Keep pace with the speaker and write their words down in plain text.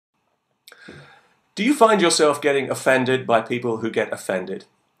Do you find yourself getting offended by people who get offended?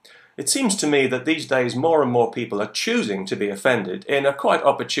 It seems to me that these days more and more people are choosing to be offended in a quite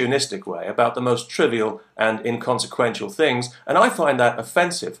opportunistic way about the most trivial and inconsequential things, and I find that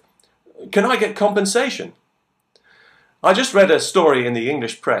offensive. Can I get compensation? I just read a story in the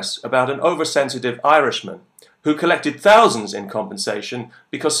English press about an oversensitive Irishman who collected thousands in compensation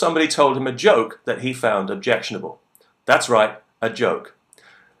because somebody told him a joke that he found objectionable. That's right, a joke.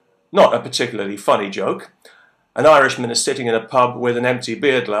 Not a particularly funny joke. An Irishman is sitting in a pub with an empty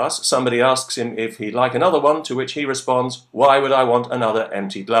beer glass. Somebody asks him if he'd like another one, to which he responds, "Why would I want another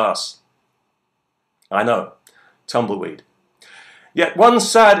empty glass?" I know, tumbleweed. Yet one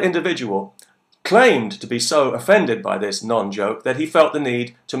sad individual claimed to be so offended by this non-joke that he felt the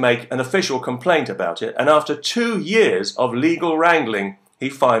need to make an official complaint about it, and after 2 years of legal wrangling, he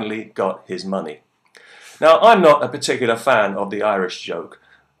finally got his money. Now, I'm not a particular fan of the Irish joke,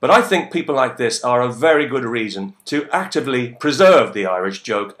 but I think people like this are a very good reason to actively preserve the Irish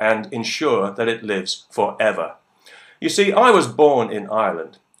joke and ensure that it lives forever. You see, I was born in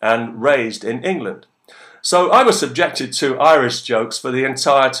Ireland and raised in England, so I was subjected to Irish jokes for the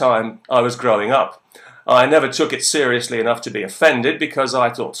entire time I was growing up. I never took it seriously enough to be offended because I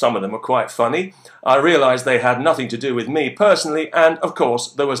thought some of them were quite funny. I realized they had nothing to do with me personally, and of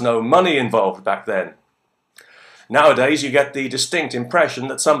course there was no money involved back then. Nowadays, you get the distinct impression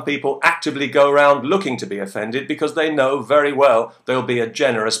that some people actively go around looking to be offended because they know very well there'll be a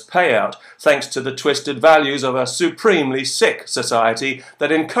generous payout, thanks to the twisted values of a supremely sick society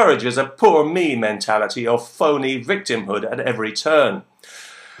that encourages a poor me mentality of phony victimhood at every turn.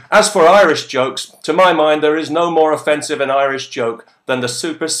 As for Irish jokes, to my mind there is no more offensive an Irish joke than the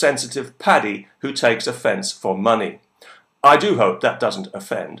super-sensitive Paddy who takes offence for money. I do hope that doesn't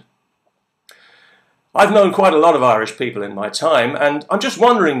offend. I've known quite a lot of Irish people in my time, and I'm just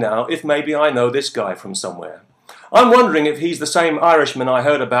wondering now if maybe I know this guy from somewhere. I'm wondering if he's the same Irishman I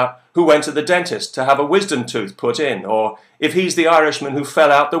heard about who went to the dentist to have a wisdom tooth put in, or if he's the Irishman who fell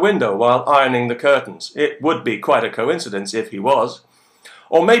out the window while ironing the curtains. It would be quite a coincidence if he was.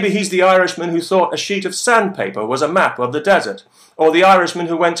 Or maybe he's the Irishman who thought a sheet of sandpaper was a map of the desert, or the Irishman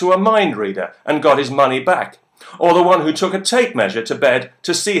who went to a mind reader and got his money back, or the one who took a tape measure to bed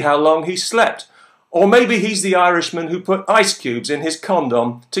to see how long he slept. Or maybe he's the Irishman who put ice cubes in his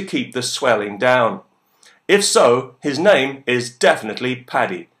condom to keep the swelling down. If so, his name is definitely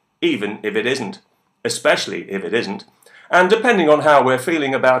Paddy, even if it isn't. Especially if it isn't. And depending on how we're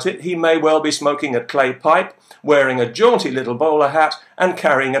feeling about it, he may well be smoking a clay pipe, wearing a jaunty little bowler hat, and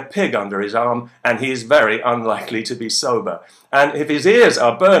carrying a pig under his arm, and he is very unlikely to be sober. And if his ears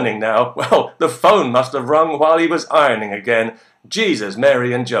are burning now, well, the phone must have rung while he was ironing again. Jesus,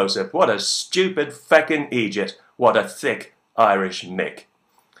 Mary and Joseph, what a stupid feckin' Egypt, what a thick Irish Mick.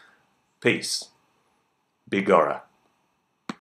 Peace. Begorra.